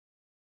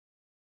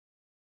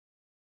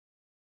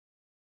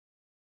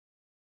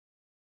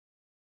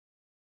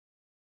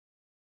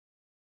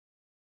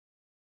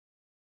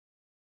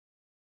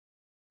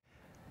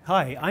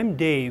Hi, I'm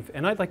Dave,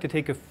 and I'd like to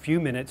take a few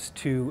minutes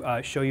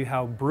to show you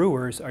how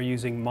brewers are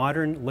using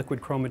modern liquid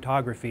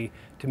chromatography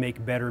to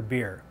make better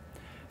beer.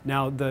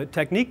 Now, the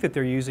technique that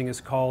they're using is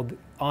called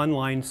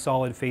online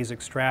solid phase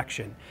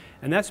extraction,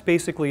 and that's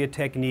basically a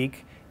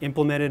technique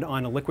implemented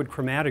on a liquid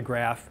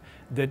chromatograph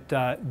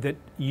that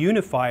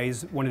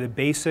unifies one of the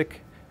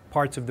basic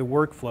parts of the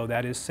workflow,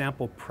 that is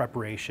sample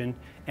preparation,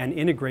 and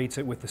integrates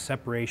it with the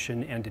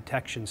separation and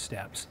detection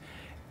steps.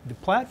 The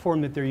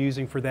platform that they're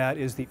using for that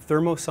is the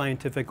Thermo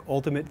Scientific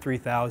Ultimate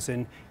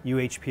 3000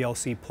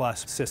 UHPLC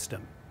Plus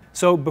system.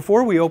 So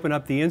before we open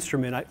up the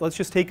instrument, let's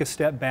just take a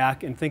step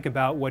back and think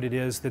about what it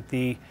is that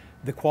the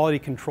quality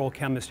control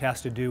chemist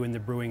has to do in the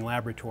brewing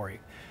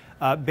laboratory.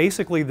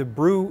 Basically, the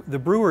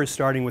brewer is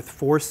starting with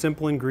 4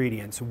 simple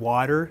ingredients: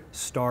 water,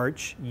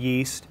 starch,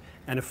 yeast,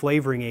 and a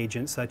flavoring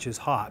agent such as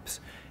hops.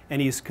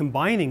 And he's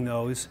combining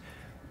those,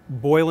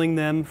 boiling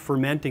them,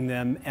 fermenting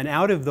them, and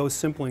out of those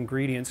simple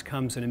ingredients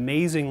comes an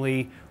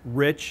amazingly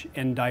rich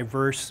and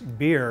diverse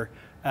beer,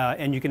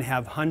 and you can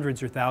have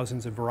hundreds or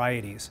thousands of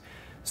varieties.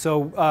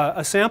 So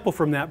a sample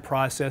from that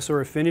process,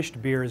 or a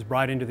finished beer, is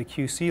brought into the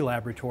QC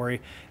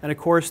laboratory, and of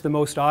course the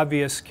most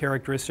obvious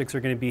characteristics are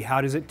going to be: how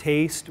does it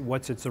taste,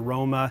 what's its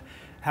aroma,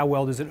 how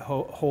well does it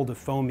hold a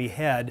foamy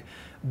head.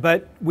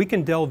 But we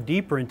can delve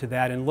deeper into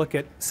that and look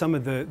at some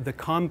of the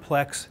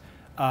complex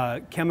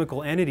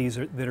chemical entities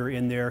that are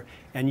in there,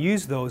 and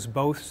use those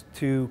both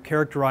to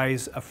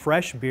characterize a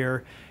fresh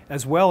beer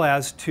as well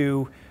as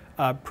to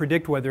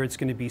predict whether it's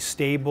going to be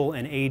stable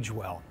and age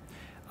well.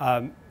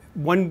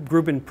 One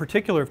group in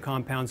particular of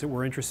compounds that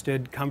we're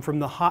interested come from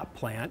the hop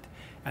plant,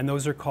 and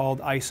those are called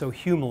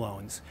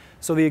isohumalones.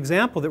 So the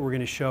example that we're going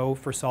to show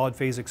for solid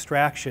phase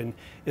extraction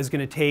is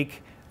going to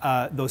take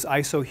those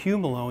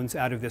isohumalones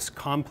out of this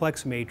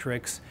complex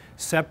matrix,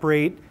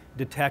 separate,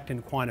 detect,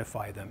 and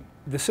quantify them.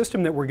 The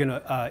system that we're going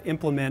to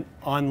implement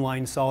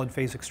online solid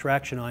phase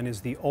extraction on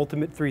is the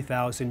Ultimate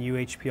 3000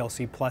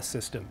 UHPLC Plus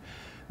system.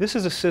 This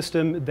is a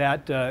system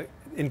that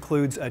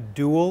includes a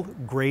dual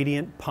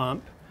gradient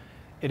pump.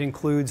 It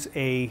includes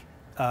a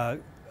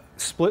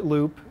split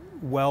loop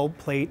well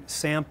plate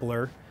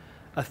sampler,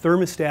 a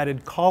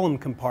thermostated column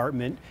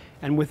compartment,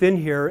 and within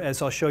here,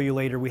 as I'll show you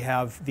later, we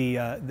have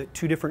the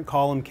 2 different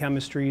column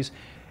chemistries,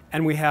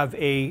 and we have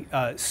a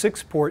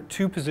 6-port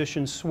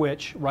 2-position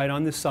switch right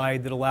on the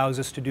side that allows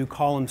us to do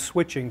column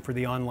switching for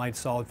the online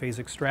solid phase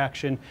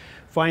extraction.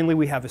 Finally,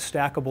 we have a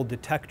stackable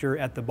detector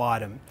at the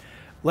bottom.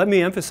 Let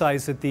me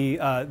emphasize that the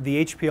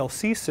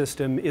HPLC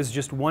system is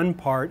just one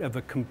part of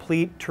a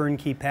complete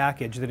turnkey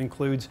package that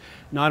includes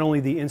not only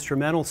the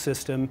instrumental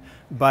system,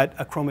 but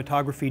a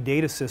chromatography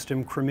data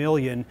system,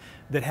 Chromillion,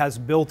 that has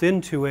built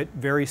into it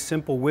very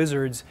simple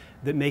wizards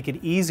that make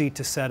it easy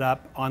to set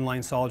up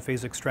online solid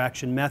phase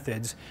extraction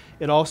methods.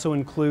 It also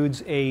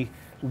includes a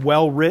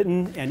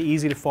well-written and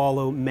easy to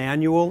follow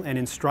manual and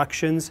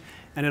instructions,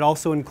 and it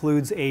also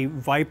includes a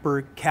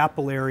Viper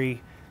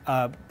capillary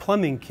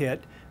plumbing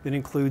kit that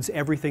includes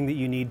everything that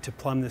you need to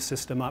plumb the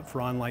system up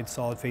for online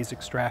solid phase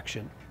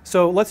extraction.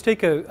 So let's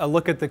take a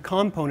look at the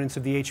components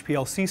of the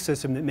HPLC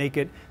system that make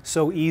it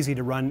so easy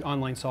to run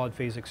online solid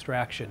phase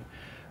extraction.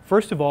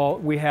 First of all,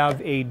 we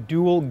have a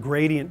dual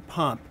gradient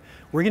pump.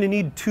 We're going to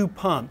need 2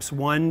 pumps,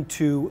 one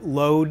to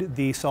load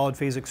the solid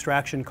phase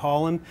extraction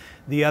column,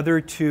 the other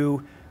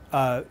to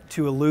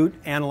elute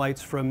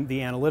analytes from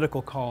the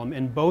analytical column,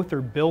 and both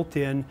are built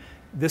in.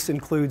 This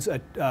includes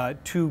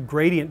 2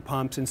 gradient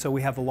pumps, and so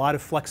we have a lot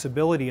of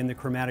flexibility in the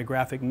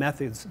chromatographic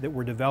methods that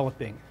we're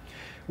developing.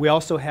 We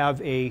also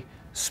have a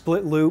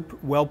split loop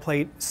well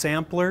plate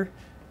sampler.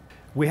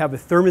 We have a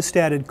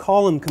thermostated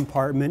column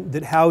compartment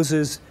that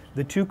houses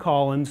the 2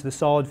 columns, the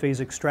solid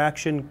phase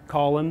extraction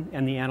column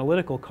and the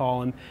analytical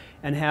column,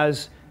 and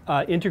has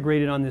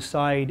integrated on the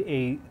side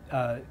a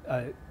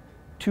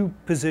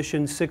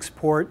 2-position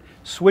 6-port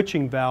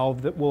switching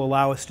valve that will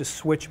allow us to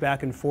switch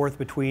back and forth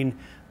between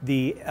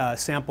the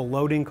sample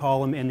loading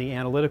column and the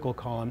analytical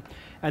column.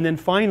 And then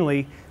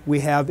finally,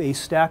 we have a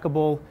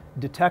stackable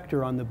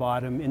detector on the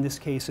bottom. In this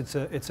case, it's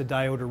a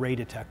diode array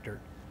detector.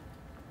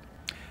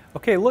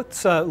 Okay,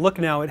 let's look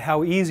now at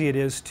how easy it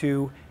is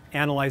to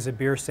analyze a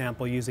beer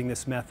sample using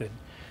this method.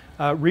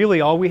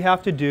 Really, all we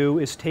have to do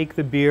is take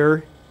the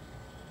beer,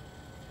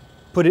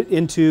 put it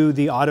into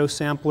the auto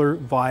sampler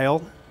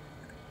vial,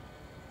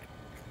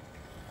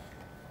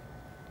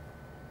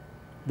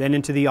 then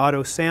into the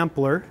auto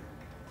sampler,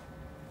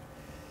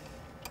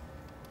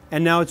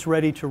 and now it's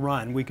ready to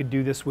run. We could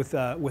do this with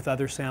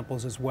other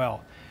samples as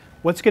well.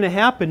 What's going to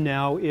happen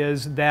now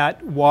is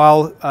that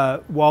while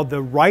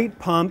the right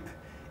pump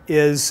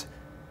is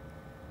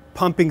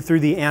pumping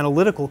through the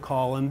analytical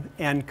column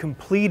and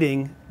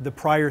completing the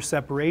prior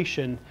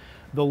separation,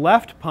 the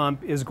left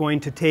pump is going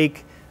to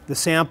take the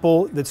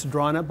sample that's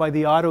drawn up by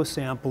the auto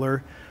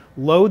sampler,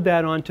 load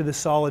that onto the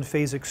solid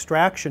phase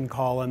extraction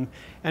column,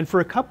 and for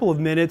a couple of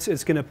minutes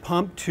it's going to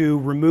pump to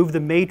remove the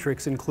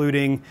matrix,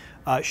 including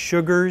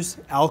sugars,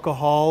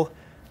 alcohol,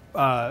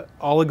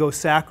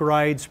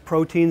 oligosaccharides,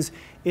 proteins,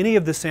 any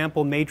of the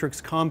sample matrix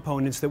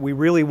components that we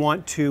really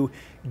want to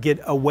get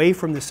away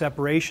from the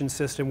separation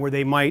system, where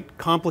they might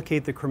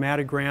complicate the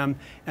chromatogram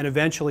and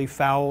eventually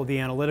foul the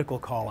analytical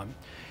column.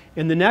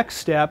 In the next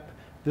step,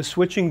 the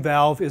switching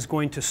valve is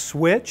going to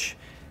switch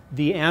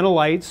the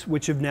analytes,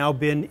 which have now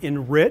been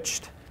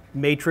enriched,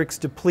 matrix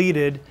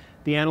depleted.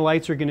 The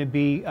analytes are going to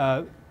be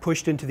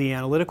pushed into the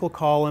analytical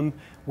column,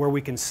 where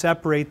we can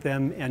separate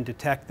them and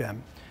detect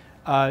them.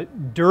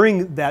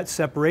 During that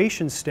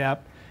separation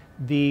step,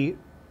 the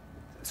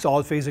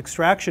solid phase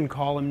extraction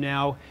column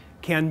now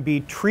can be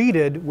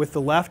treated with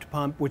the left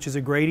pump, which is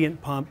a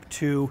gradient pump,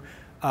 to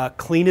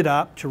clean it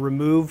up, to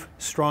remove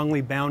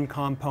strongly bound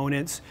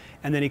components,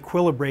 and then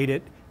equilibrate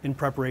it in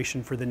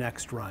preparation for the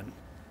next run.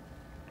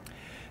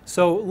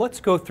 So let's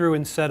go through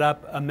and set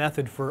up a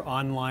method for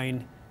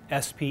online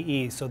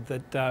SPE so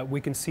that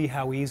we can see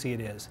how easy it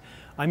is.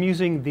 I'm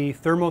using the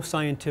Thermo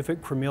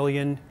Scientific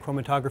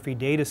Chromatography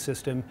data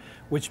system,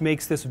 which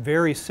makes this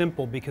very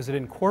simple because it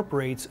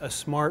incorporates a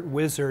smart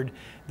wizard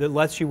that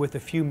lets you, with a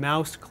few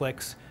mouse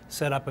clicks,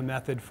 set up a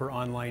method for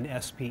online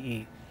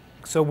SPE.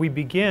 So we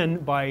begin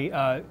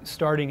by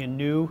starting a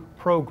new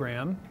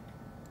program.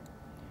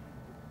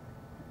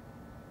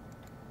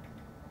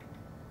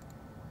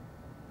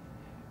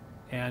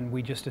 And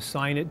we just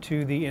assign it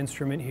to the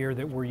instrument here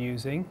that we're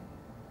using.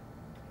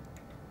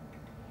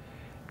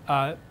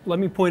 Let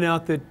me point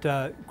out that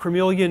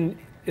Chromeleon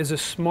is a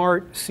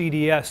smart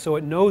CDS, so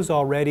it knows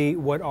already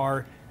what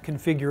our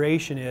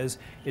configuration is.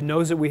 It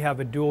knows that we have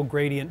a dual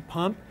gradient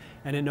pump,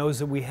 and it knows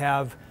that we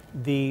have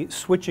the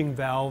switching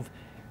valve,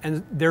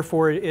 and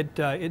therefore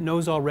it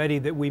knows already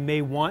that we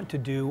may want to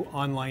do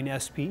online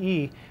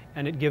SPE,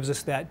 and it gives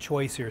us that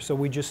choice here. So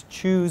we just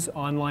choose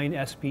online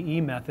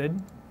SPE method,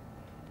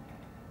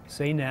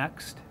 say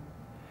next,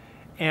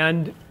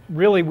 and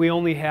really we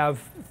only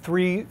have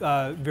three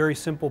very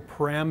simple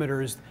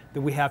parameters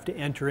that we have to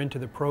enter into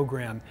the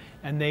program,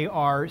 and they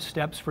are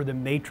steps for the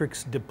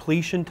matrix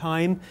depletion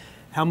time.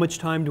 How much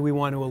time do we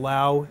want to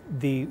allow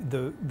the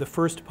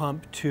first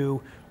pump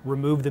to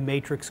remove the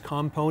matrix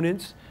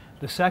components?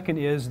 The second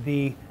is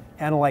the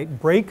analyte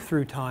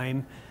breakthrough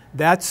time.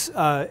 That's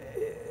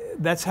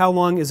how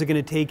long is it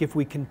going to take if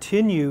we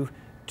continue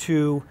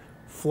to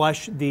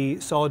flush the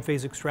solid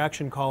phase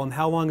extraction column.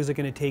 How long is it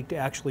going to take to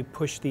actually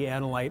push the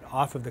analyte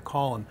off of the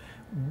column?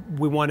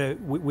 We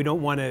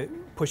don't want to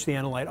push the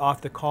analyte off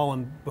the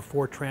column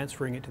before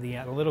transferring it to the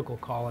analytical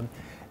column.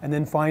 And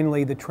then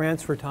finally, the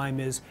transfer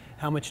time is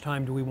how much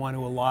time do we want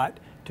to allot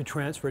to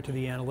transfer it to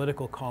the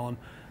analytical column.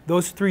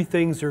 Those three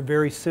things are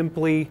very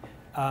simply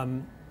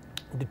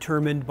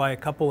determined by a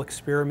couple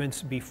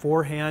experiments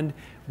beforehand.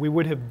 We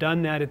would have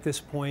done that at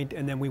this point,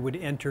 and then we would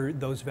enter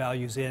those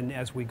values in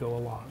as we go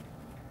along.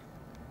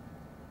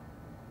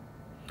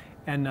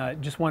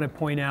 And just want to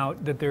point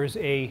out that there's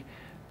a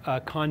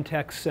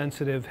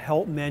context-sensitive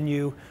help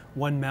menu,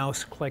 one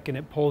mouse click, and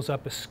it pulls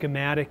up a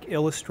schematic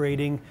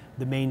illustrating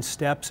the main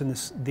steps in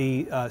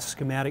the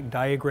schematic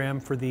diagram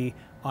for the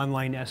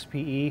online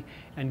SPE,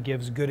 and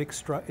gives good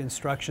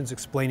instructions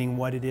explaining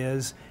what it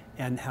is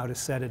and how to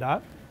set it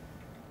up.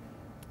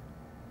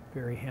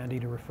 Very handy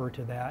to refer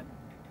to that.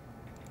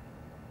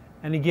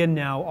 And again,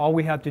 now all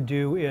we have to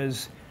do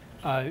is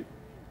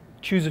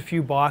choose a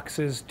few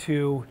boxes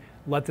to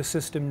let the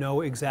system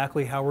know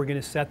exactly how we're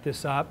going to set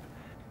this up,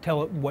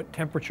 tell it what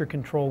temperature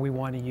control we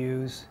want to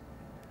use.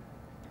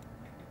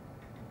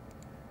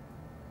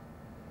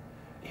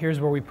 Here's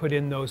where we put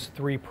in those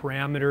three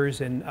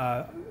parameters, and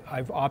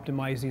I've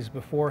optimized these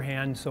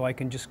beforehand, so I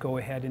can just go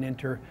ahead and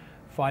enter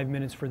 5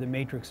 minutes for the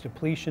matrix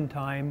depletion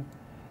time,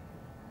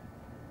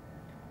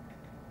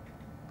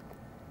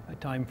 a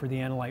time for the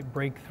analyte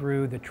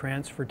breakthrough, the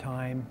transfer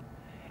time,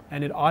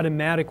 and it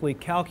automatically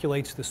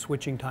calculates the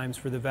switching times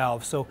for the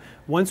valve. So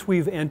once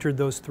we've entered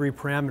those three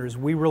parameters,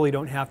 we really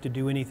don't have to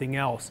do anything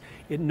else.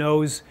 It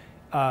knows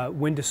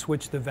when to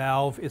switch the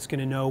valve. It's going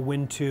to know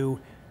when to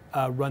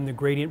run the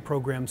gradient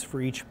programs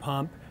for each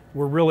pump.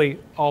 We're really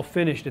all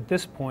finished at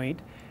this point,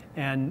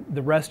 and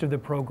the rest of the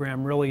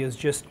program really is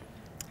just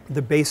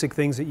the basic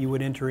things that you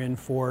would enter in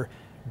for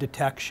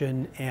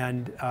detection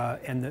and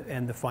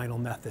the final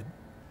method.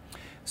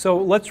 So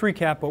let's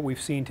recap what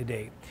we've seen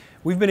today.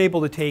 We've been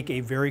able to take a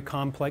very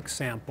complex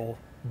sample,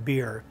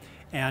 beer,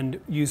 and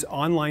use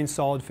online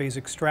solid phase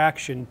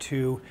extraction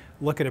to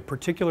look at a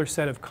particular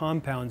set of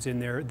compounds in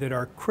there that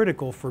are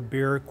critical for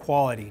beer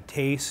quality: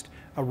 taste,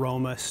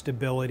 aroma,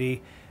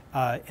 stability,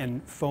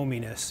 and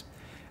foaminess.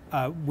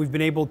 We've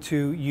been able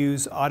to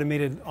use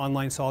automated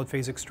online solid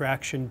phase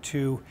extraction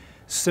to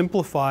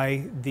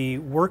simplify the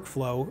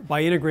workflow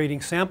by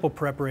integrating sample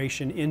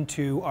preparation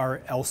into our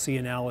LC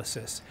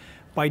analysis.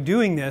 By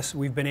doing this,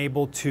 we've been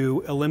able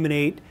to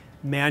eliminate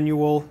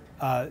manual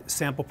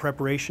sample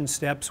preparation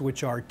steps,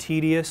 which are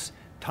tedious,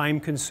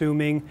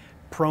 time-consuming,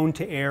 prone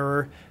to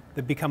error,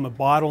 that become a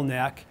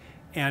bottleneck,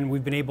 and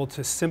we've been able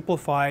to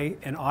simplify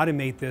and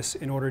automate this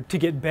in order to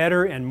get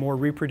better and more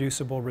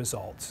reproducible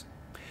results.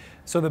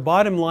 So the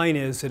bottom line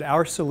is that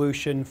our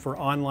solution for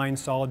online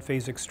solid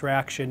phase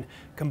extraction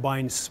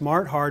combines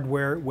smart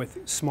hardware with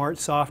smart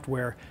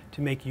software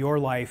to make your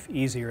life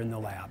easier in the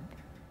lab.